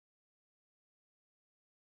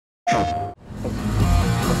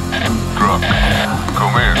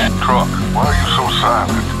Truck, why are you so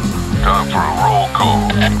silent? Time for a roll call.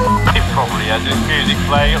 He probably has his music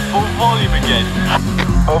playing at full volume again.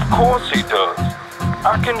 Of course he does.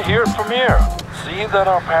 I can hear it from here. See that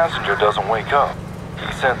our passenger doesn't wake up.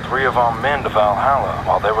 He sent 3 of our men to Valhalla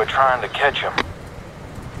while they were trying to catch him.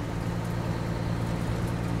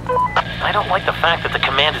 I don't like the fact that the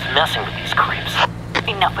command is messing with these creeps.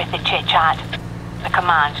 Enough with the chit-chat. The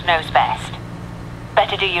command knows best.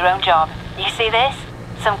 Better do your own job. You see this?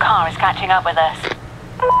 Some car is catching up with us.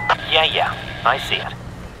 Yeah, I see it.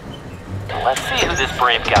 Let's see who this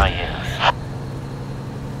brave guy is.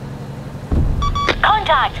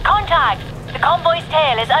 Contact! The convoy's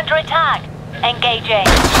tail is under attack. Engaging.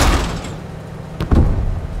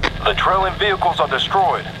 The trailing vehicles are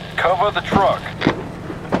destroyed. Cover the truck.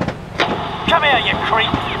 Come here, you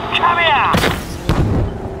creep! Come here!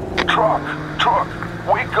 Truck,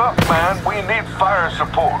 wake up, man. We need fire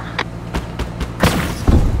support.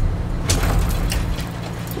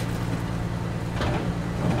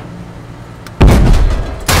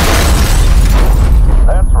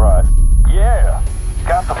 That's right. Yeah,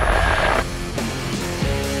 got them.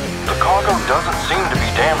 The cargo doesn't seem to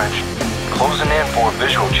be damaged. Closing in for a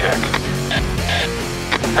visual check.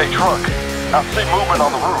 Hey, truck, I see movement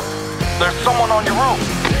on the roof. There's someone on your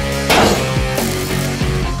roof.